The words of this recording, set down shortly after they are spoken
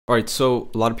All right, so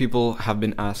a lot of people have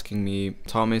been asking me,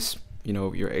 Thomas,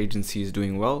 your agency is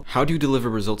doing well. How do you deliver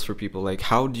results for people? Like,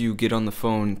 how do you get on the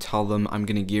phone, tell them I'm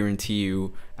going to guarantee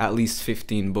you at least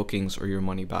 15 bookings or your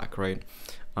money back, right?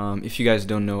 If you guys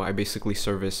don't know, I basically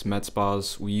service med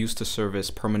spas. We used to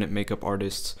service permanent makeup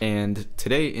artists. And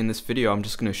today in this video, I'm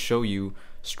just going to show you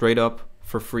straight up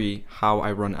for free how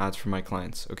I run ads for my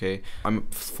clients, okay? I'm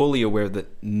fully aware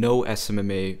that no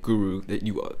SMMA guru,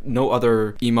 no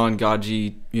other Iman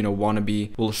Gaji,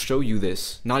 wannabe will show you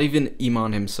this. Not even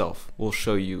Iman himself will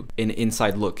show you an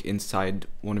inside look inside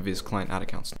one of his client ad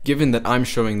accounts. Given that I'm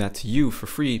showing that to you for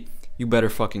free, you better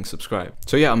fucking subscribe.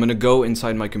 So yeah, I'm gonna go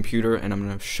inside my computer and I'm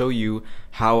gonna show you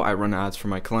how I run ads for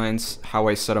my clients, how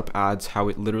I set up ads, how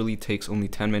it literally takes only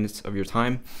 10 minutes of your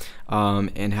time,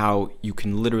 and how you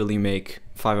can literally make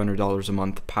 $500 a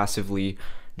month passively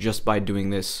just by doing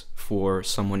this for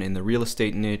someone in the real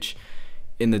estate niche,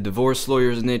 in the divorce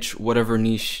lawyer's niche, whatever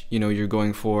niche you're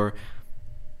going for.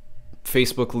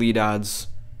 Facebook lead ads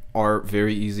are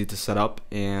very easy to set up,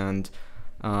 and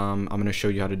I'm going to show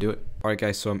you how to do it. Alright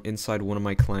guys, so I'm inside one of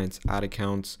my clients' ad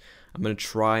accounts. I'm going to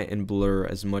try and blur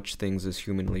as much things as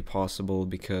humanly possible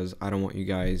because I don't want you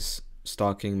guys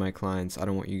stalking my clients. I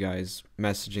don't want you guys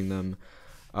messaging them,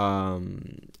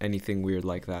 anything weird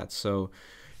like that. So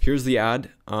here's the ad.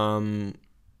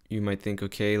 You might think,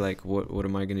 okay, like what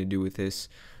am I going to do with this?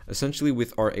 Essentially,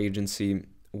 with our agency,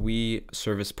 we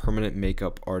service permanent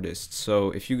makeup artists.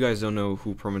 So if you guys don't know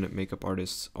who permanent makeup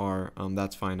artists are,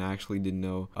 that's fine. I actually didn't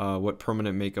know what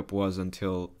permanent makeup was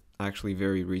until actually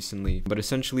very recently. But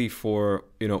essentially for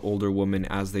older women,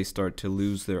 as they start to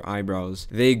lose their eyebrows,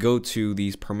 they go to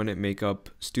these permanent makeup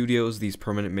studios, these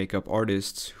permanent makeup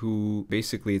artists who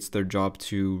basically it's their job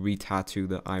to re-tattoo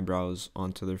the eyebrows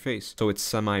onto their face. So it's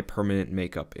semi-permanent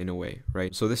makeup in a way,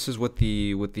 right? So this is what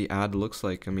the ad looks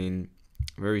like. I mean,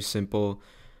 very simple.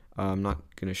 I'm not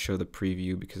going to show the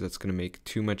preview because that's going to make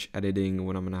too much editing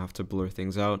when I'm going to have to blur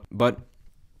things out. But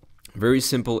very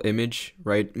simple image,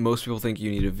 right? Most people think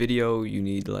you need a video, you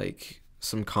need like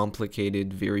some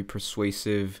complicated, very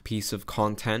persuasive piece of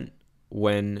content,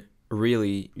 when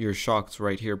really you're shocked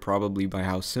right here probably by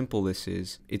how simple this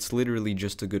is. It's literally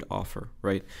just a good offer,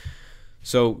 right?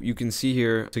 So you can see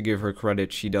here, to give her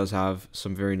credit, she does have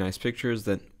some very nice pictures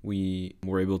that we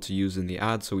were able to use in the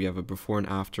ad. So we have a before and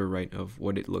after, right, of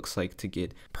what it looks like to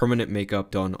get permanent makeup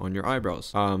done on your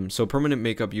eyebrows. So permanent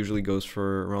makeup usually goes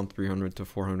for around $300 to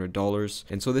 $400.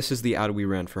 And so this is the ad we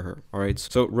ran for her. All right.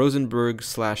 So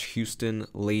Rosenberg/Houston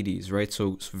ladies, right?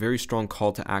 So it's a very strong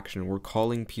call to action. We're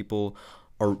calling people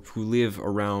who live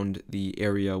around the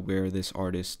area where this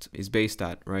artist is based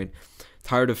at, right?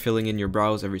 Tired of filling in your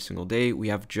brows every single day? We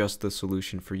have just the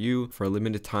solution for you. For a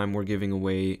limited time, we're giving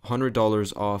away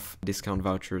 $100 off discount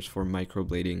vouchers for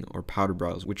microblading or powder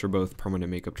brows, which are both permanent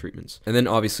makeup treatments. And then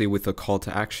obviously with a call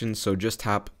to action, so just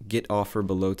tap get offer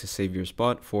below to save your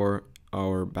spot for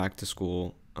our back to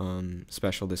school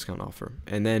special discount offer.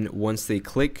 And then once they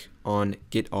click on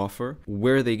get offer,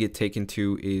 where they get taken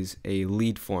to is a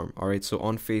lead form. All right, so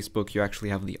on Facebook, you actually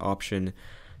have the option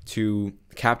to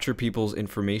capture people's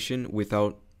information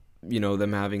without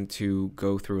them having to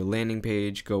go through a landing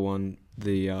page, go on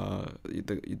the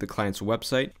client's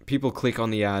website. People click on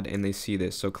the ad and they see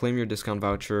this. So claim your discount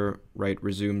voucher, right,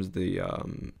 resumes the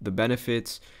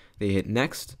benefits. They hit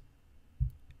next.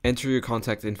 Enter your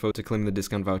contact info to claim the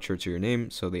discount voucher to your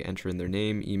name. So they enter in their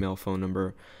name, email, phone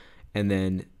number, and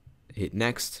then hit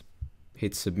next,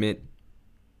 hit submit,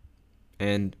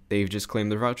 and they've just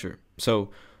claimed their voucher. So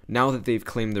now that they've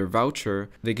claimed their voucher,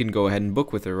 they can go ahead and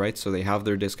book with her, right? So they have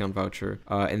their discount voucher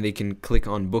and they can click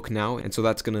on book now. And so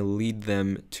that's going to lead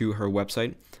them to her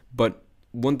website. But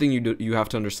one thing you have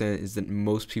to understand is that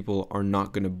most people are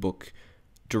not going to book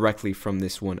directly from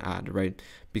this one ad, right?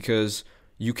 Because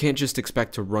you can't just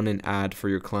expect to run an ad for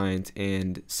your client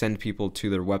and send people to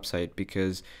their website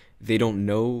because they don't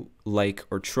know, like,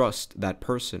 or trust that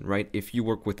person, right? If you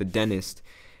work with a dentist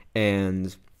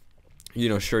and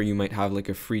sure, you might have like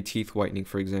a free teeth whitening,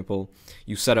 for example.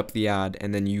 You set up the ad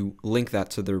and then you link that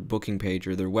to their booking page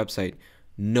or their website.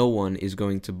 No one is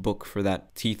going to book for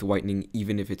that teeth whitening,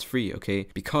 even if it's free, okay?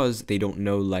 Because they don't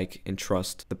know, like, and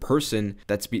trust the person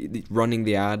that's running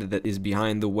the ad, that is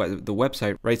behind the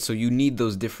website, right? So you need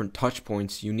those different touch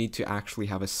points. You need to actually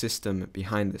have a system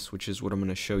behind this, which is what I'm going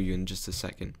to show you in just a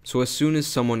second. So as soon as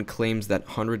someone claims that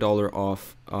 $100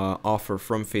 off offer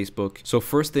from Facebook, so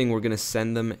first thing, we're going to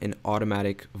send them an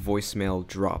automatic voicemail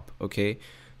drop, okay?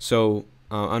 So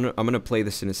I'm going to play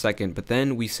this in a second, but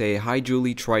then we say, hi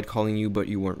Julie, tried calling you, but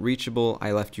you weren't reachable.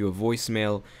 I left you a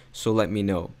voicemail, so let me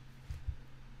know.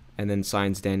 And then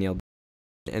signs Danielle.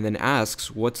 and then asks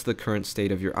what's the current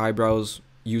state of your eyebrows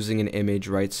using an image,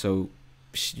 right? So,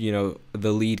 the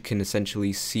lead can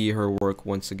essentially see her work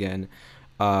once again,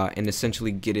 and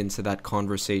essentially get into that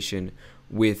conversation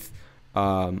with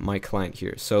my client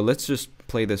here. So let's just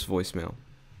play this voicemail.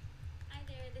 Hi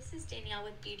there, this is Danielle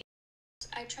with Beauty.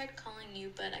 I tried calling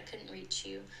you, but I couldn't reach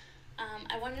you.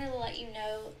 I wanted to let you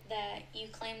know that you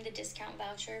claimed the discount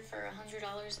voucher for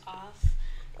 $100 off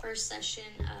first session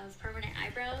of permanent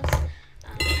eyebrows.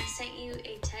 I sent you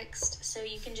a text, so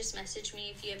you can just message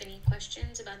me if you have any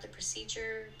questions about the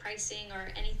procedure, pricing, or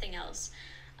anything else.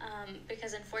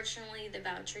 Because unfortunately the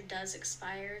voucher does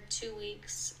expire 2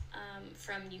 weeks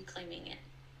from you claiming it.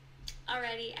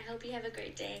 Alrighty, I hope you have a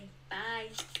great day. Bye.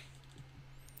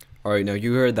 Alright, now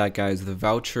you heard that, guys. The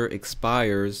voucher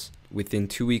expires within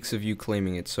 2 weeks of you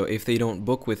claiming it. So if they don't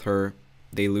book with her,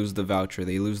 they lose the voucher,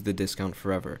 they lose the discount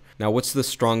forever. Now, what's the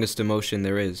strongest emotion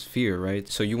there is? Fear, right?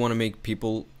 So you want to make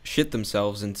people shit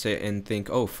themselves and think,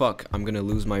 oh fuck, I'm gonna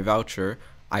lose my voucher.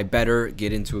 I better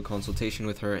get into a consultation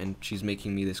with her, and she's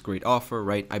making me this great offer,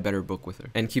 right? I better book with her.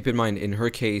 And keep in mind, in her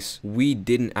case, we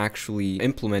didn't actually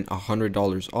implement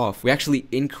 $100 off. We actually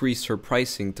increased her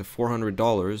pricing to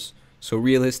 $400. So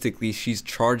realistically, she's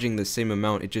charging the same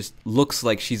amount. It just looks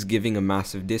like she's giving a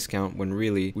massive discount when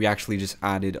really we actually just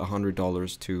added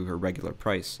 $100 to her regular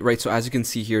price, right? So as you can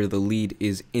see here, the lead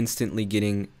is instantly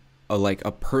getting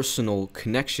a personal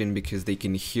connection because they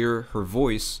can hear her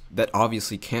voice that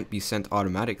obviously can't be sent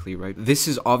automatically, right? This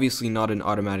is obviously not an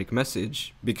automatic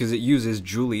message because it uses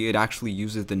Julie. It actually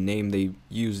uses the name they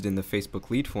used in the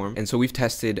Facebook lead form. And so we've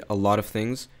tested a lot of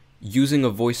things using a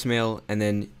voicemail, and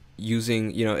then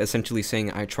using, essentially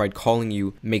saying I tried calling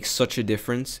you makes such a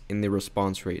difference in the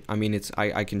response rate. I mean,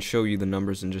 I can show you the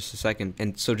numbers in just a second.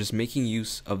 And so just making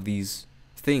use of these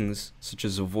things, such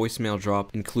as a voicemail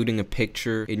drop, including a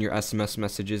picture in your SMS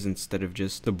messages instead of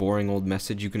just the boring old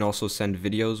message. You can also send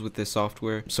videos with this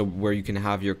software, so where you can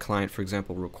have your client, for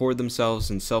example, record themselves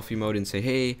in selfie mode and say,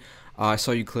 hey, I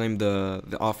saw you claim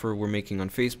the offer we're making on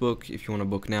Facebook. If you want to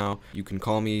book now, you can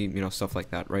call me, stuff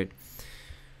like that, right?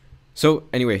 So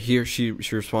anyway, here she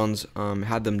responds,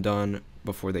 had them done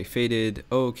before they faded.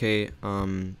 Oh, okay.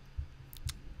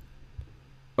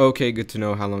 Okay, good to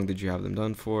know. How long did you have them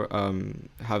done for?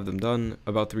 Have them done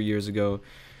about 3 years ago.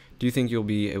 Do you think you'll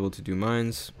be able to do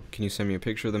mines? Can you send me a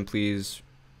picture of them, please?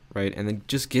 Right, and then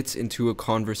just gets into a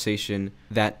conversation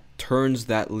that turns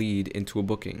that lead into a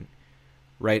booking,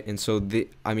 right? And so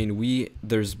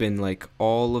there's been like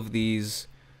all of these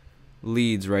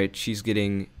leads, right? She's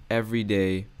getting every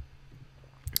day.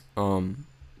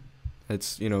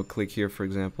 Let's click here, for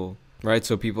example, right?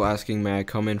 So people asking, may I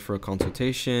come in for a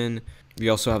consultation? We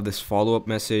also have this follow-up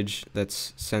message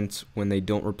that's sent when they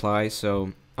don't reply.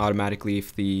 So automatically,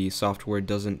 if the software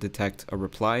doesn't detect a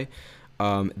reply,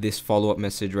 this follow-up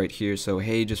message right here, so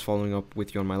hey, just following up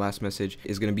with you on my last message,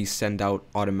 is going to be sent out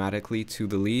automatically to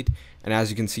the lead. And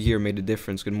as you can see here, made a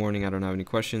difference. Good morning, I don't have any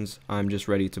questions, I'm just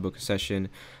ready to book a session.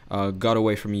 Got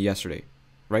away from you yesterday,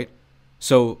 right?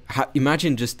 So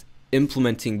imagine just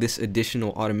implementing this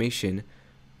additional automation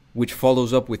which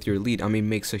follows up with your lead. I mean,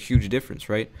 makes a huge difference,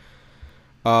 right?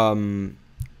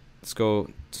 Let's go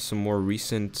to some more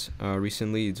recent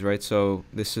leads, right? So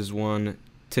this is one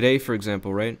today, for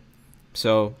example, right?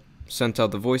 So sent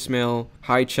out the voicemail.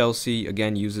 Hi, Chelsea.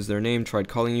 Again, uses their name. Tried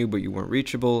calling you, but you weren't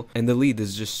reachable. And the lead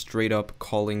is just straight up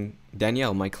calling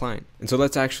Danielle, my client. And so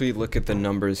let's actually look at the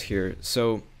numbers here.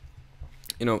 So,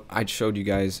 I showed you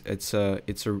guys. It's a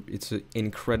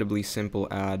incredibly simple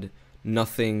ad.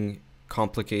 Nothing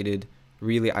complicated.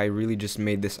 Really, I really just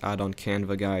made this ad on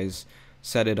Canva, guys.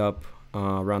 Set it up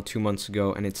around 2 months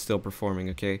ago, and it's still performing.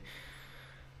 Okay.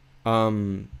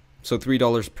 So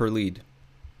 $3 per lead,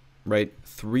 right?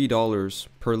 $3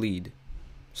 per lead.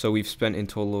 So we've spent in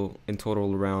total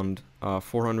around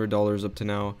 $400 up to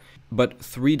now, but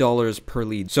 $3 per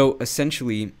lead. So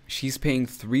essentially, she's paying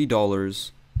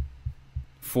 $3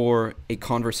 for a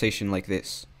conversation like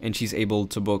this, and she's able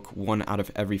to book 1 out of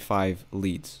every 5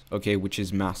 leads, okay, which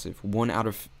is massive. 1 out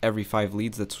of every 5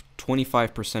 leads, that's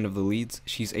 25% of the leads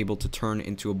she's able to turn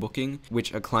into a booking,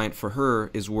 which a client for her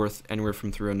is worth anywhere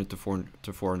from $300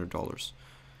 to $400,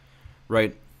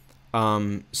 right?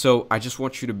 So I just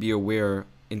want you to be aware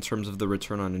in terms of the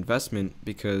return on investment,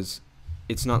 because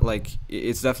it's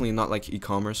definitely not like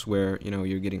e-commerce where,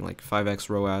 you're getting like 5x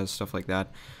ROAS, stuff like that.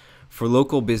 For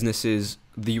local businesses,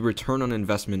 the return on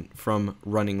investment from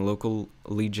running local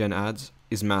lead gen ads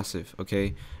is massive,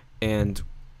 okay? And,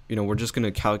 we're just going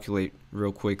to calculate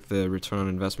real quick the return on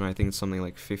investment. I think it's something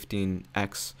like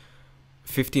 15x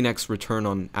return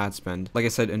on ad spend. Like I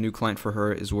said, a new client for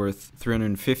her is worth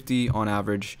 $350 on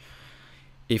average.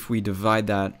 if we divide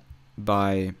that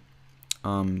by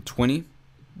 20,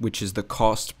 which is the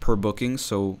cost per booking,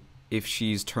 so if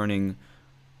she's turning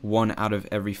 1 out of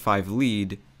every 5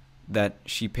 lead that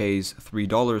she pays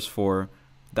 $3 for,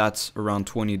 that's around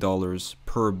 $20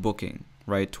 per booking,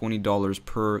 right? $20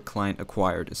 per client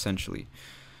acquired, essentially.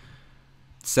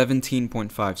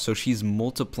 17.5. So she's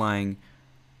multiplying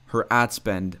her ad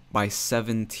spend by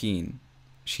 17.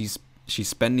 She's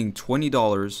spending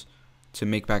 $20 to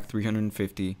make back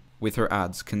 $350 with her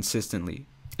ads consistently.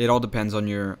 It all depends on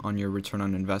your return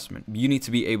on investment. You need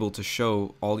to be able to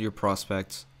show all your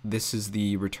prospects, this is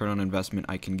the return on investment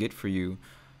I can get for you,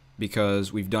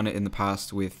 because we've done it in the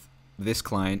past with this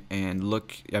client, and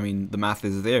look, I mean, the math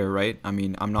is there, right? I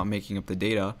mean, I'm not making up the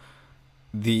data.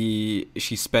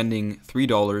 She's spending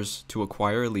 $3 to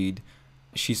acquire a lead.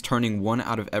 She's turning 1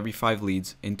 out of every 5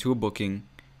 leads into a booking.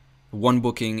 One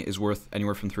booking is worth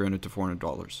anywhere from $300 to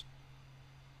 $400,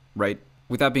 right?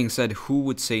 With that being said, who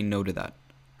would say no to that?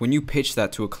 When you pitch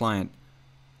that to a client,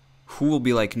 who will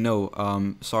be like,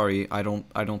 no, sorry, I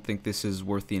don't think this is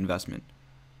worth the investment?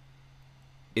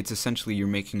 It's essentially you're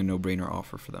making a no-brainer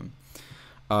offer for them.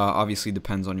 Obviously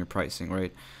depends on your pricing,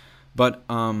 right? But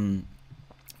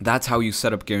that's how you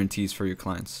set up guarantees for your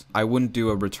clients. I wouldn't do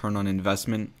a return on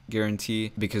investment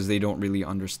guarantee because they don't really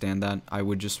understand that. I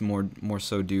would just more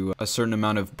so do a certain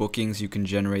amount of bookings you can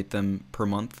generate them per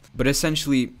month. But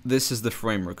essentially, this is the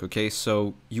framework, okay?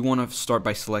 So you want to start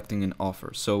by selecting an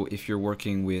offer. So if you're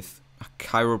working with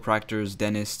chiropractors,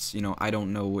 dentists, I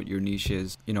don't know what your niche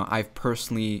is. I've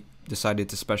personally decided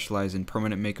to specialize in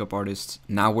permanent makeup artists.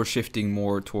 Now we're shifting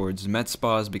more towards med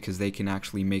spas because they can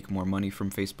actually make more money from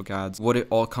Facebook ads. What it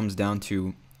all comes down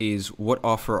to is, what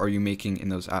offer are you making in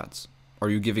those ads? Are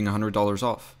you giving $100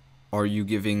 off? Are you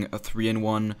giving a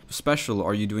 3-in-1 special?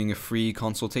 Are you doing a free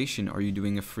consultation? Are you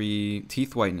doing a free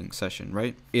teeth whitening session,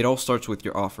 right? It all starts with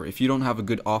your offer. If you don't have a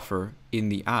good offer in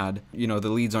the ad, the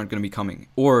leads aren't going to be coming.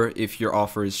 Or if your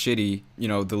offer is shitty,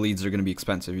 the leads are going to be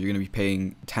expensive. You're going to be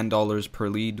paying $10 per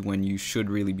lead when you should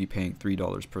really be paying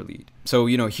 $3 per lead. So,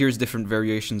 here's different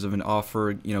variations of an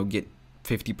offer. Get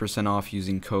 50% off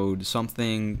using code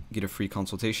something, get a free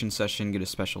consultation session, get a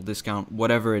special discount,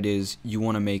 whatever it is. You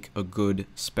want to make a good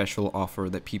special offer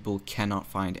that people cannot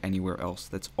find anywhere else.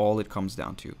 That's all it comes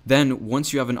down to. Then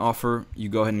once you have an offer, you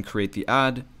go ahead and create the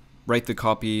ad, write the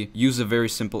copy, use a very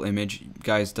simple image.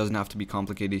 Guys, doesn't have to be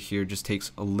complicated here, just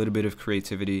takes a little bit of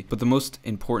creativity. But the most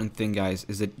important thing, guys,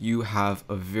 is that you have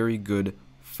a very good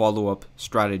follow-up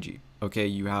strategy. Okay,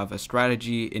 you have a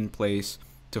strategy in place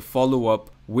to follow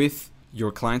up with your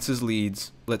clients'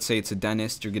 leads. Let's say it's a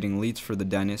dentist, you're getting leads for the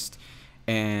dentist,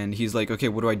 and he's like, okay,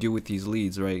 what do I do with these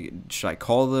leads, right? Should I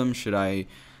call them?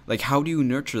 How do you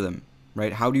nurture them,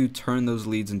 right? How do you turn those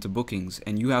leads into bookings?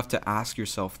 And you have to ask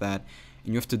yourself that,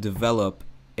 and you have to develop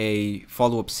a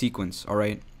follow-up sequence, all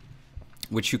right,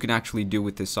 which you can actually do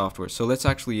with this software. So let's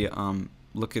actually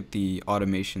look at the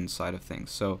automation side of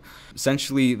things. So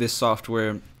essentially, this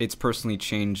software, it's personally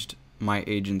changed my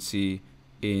agency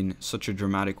in such a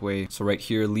dramatic way. So right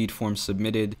here, lead form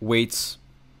submitted, waits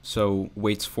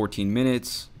 14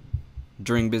 minutes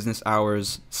during business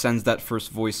hours, sends that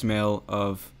first voicemail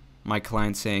of my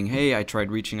client saying, hey, I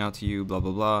tried reaching out to you, blah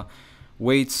blah blah.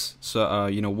 Waits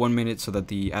 1 minute so that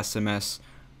the SMS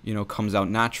comes out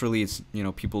naturally. It's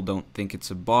people don't think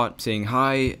it's a bot saying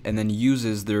hi, and then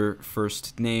uses their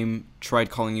first name,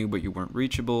 tried calling you but you weren't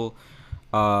reachable.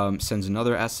 Sends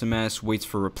another SMS, waits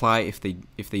for reply. If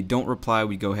they don't reply,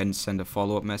 we go ahead and send a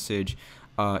follow-up message.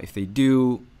 If they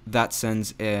do, that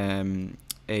sends a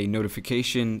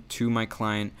notification to my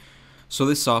client. So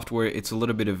this software, it's a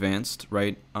little bit advanced,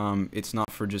 right? It's not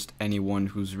for just anyone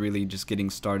who's really just getting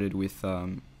started with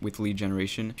lead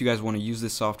generation. If you guys want to use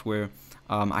this software,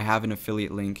 I have an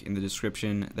affiliate link in the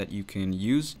description that you can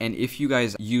use. And if you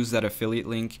guys use that affiliate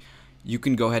link, you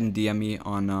can go ahead and DM me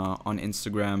on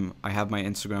Instagram. I have my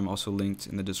Instagram also linked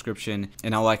in the description,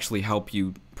 and I'll actually help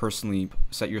you personally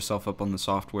set yourself up on the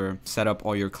software, set up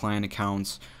all your client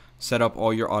accounts, set up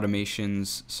all your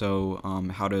automations. So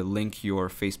how to link your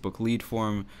Facebook lead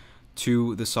form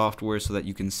to the software so that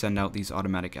you can send out these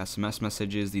automatic SMS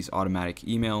messages, these automatic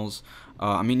emails.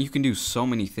 You can do so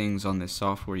many things on this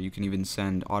software. You can even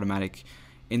send automatic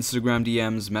Instagram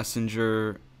DMs,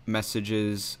 Messenger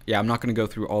messages. Yeah, I'm not going to go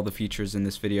through all the features in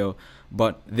this video,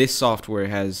 but this software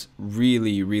has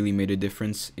really made a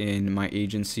difference in my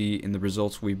agency, in the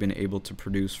results we've been able to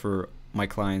produce for my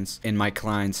clients. And my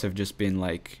clients have just been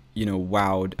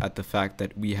wowed at the fact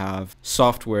that we have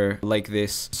software like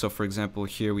this. So for example,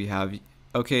 here we have,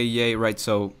 okay, yay, right,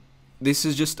 so this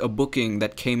is just a booking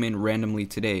that came in randomly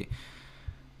today.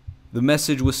 The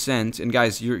message was sent, and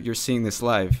guys, you're seeing this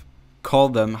live. Call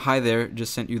them. Hi there,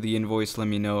 just sent you the invoice. Let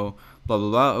me know. Blah blah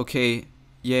blah. Okay,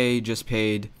 yay, just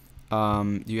paid.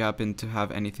 Do you happen to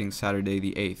have anything Saturday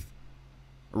the 8th?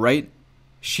 Right?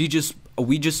 She just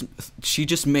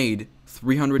made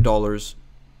 $300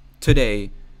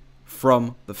 today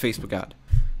from the Facebook ad.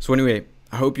 So anyway,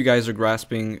 I hope you guys are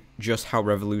grasping just how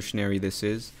revolutionary this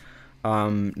is.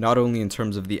 Not only in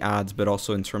terms of the ads, but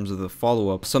also in terms of the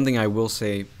follow-up. Something I will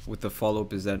say with the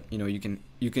follow-up is that, you know, you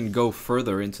can go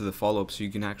further into the follow-up, so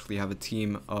you can actually have a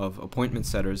team of appointment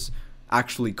setters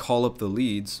actually call up the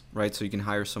leads, right? So you can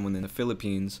hire someone in the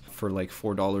Philippines for like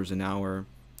 $4 an hour,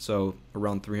 so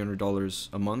around $300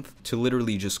 a month, to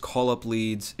literally just call up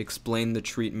leads, explain the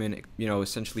treatment, you know,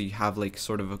 essentially have like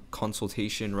sort of a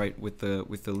consultation, right, with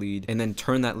the lead, and then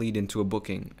turn that lead into a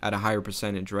booking at a higher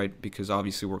percentage, right? Because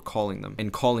obviously we're calling them,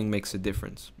 and calling makes a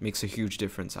difference, makes a huge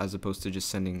difference, as opposed to just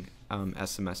sending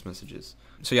SMS messages.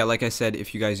 So yeah, like I said,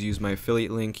 if you guys use my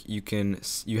affiliate link,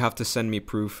 you have to send me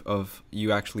proof of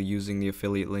you actually using the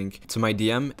affiliate link to my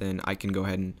DM, then I can go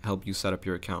ahead and help you set up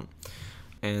your account.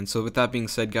 And so with that being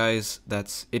said, guys,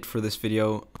 that's it for this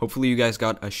video. Hopefully you guys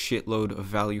got a shitload of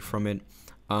value from it.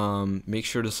 Make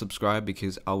sure to subscribe,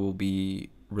 because I will be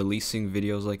releasing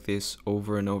videos like this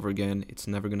over and over again. It's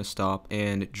never gonna stop.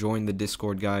 And join the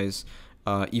Discord, guys.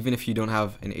 Even if you don't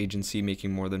have an agency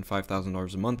making more than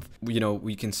 $5,000 a month, you know,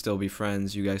 we can still be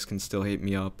friends. You guys can still hit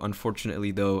me up.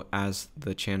 Unfortunately though, as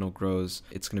the channel grows,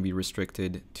 it's going to be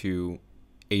restricted to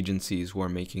agencies who are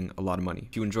making a lot of money.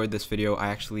 If you enjoyed this video, I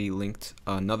actually linked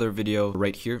another video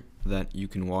right here that you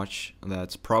can watch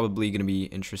that's probably going to be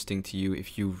interesting to you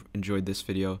if you've enjoyed this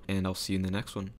video, and I'll see you in the next one.